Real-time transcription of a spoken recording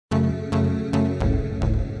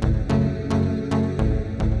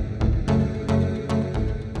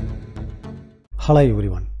Hello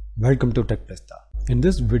everyone, welcome to Tech Presta. In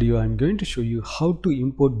this video I am going to show you how to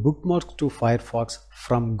import bookmarks to Firefox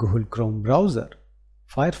from Google Chrome browser.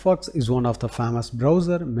 Firefox is one of the famous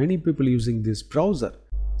browser, many people using this browser.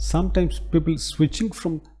 Sometimes people switching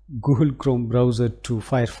from Google Chrome browser to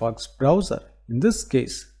Firefox browser. In this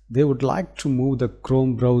case, they would like to move the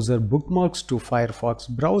Chrome browser bookmarks to Firefox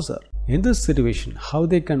browser. In this situation, how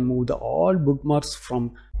they can move all bookmarks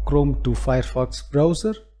from Chrome to Firefox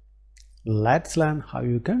browser? Let's learn how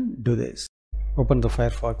you can do this. Open the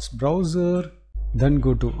Firefox browser, then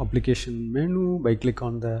go to application menu by click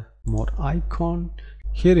on the more icon.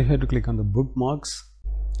 Here you have to click on the bookmarks,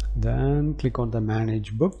 then click on the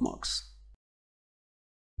manage bookmarks.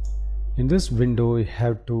 In this window you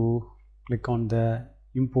have to click on the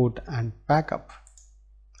import and backup.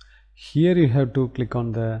 Here you have to click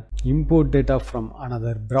on the import data from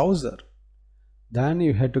another browser. Then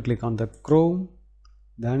you have to click on the Chrome.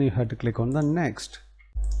 Then you have to click on the next.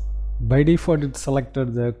 By default it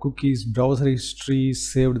selected the cookies, browser history,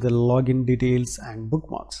 saved the login details and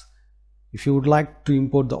bookmarks. If you would like to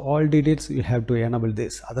import all details, you have to enable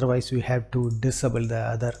this, otherwise you have to disable the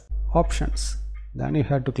other options. Then you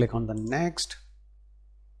have to click on the next,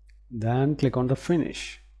 then click on the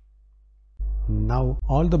finish. Now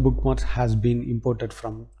all the bookmarks has been imported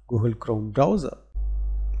from Google Chrome browser.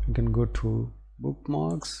 You can go to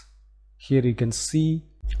bookmarks. Here you can see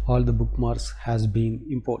all the bookmarks has been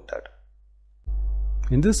imported.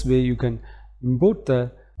 In this way you can import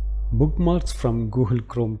the bookmarks from Google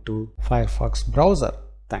Chrome to Firefox browser.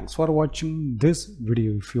 Thanks for watching this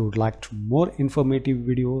video. If you would like to more informative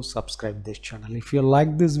videos, subscribe this channel. If you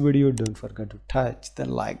like this video, don't forget to touch the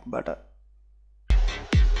like button.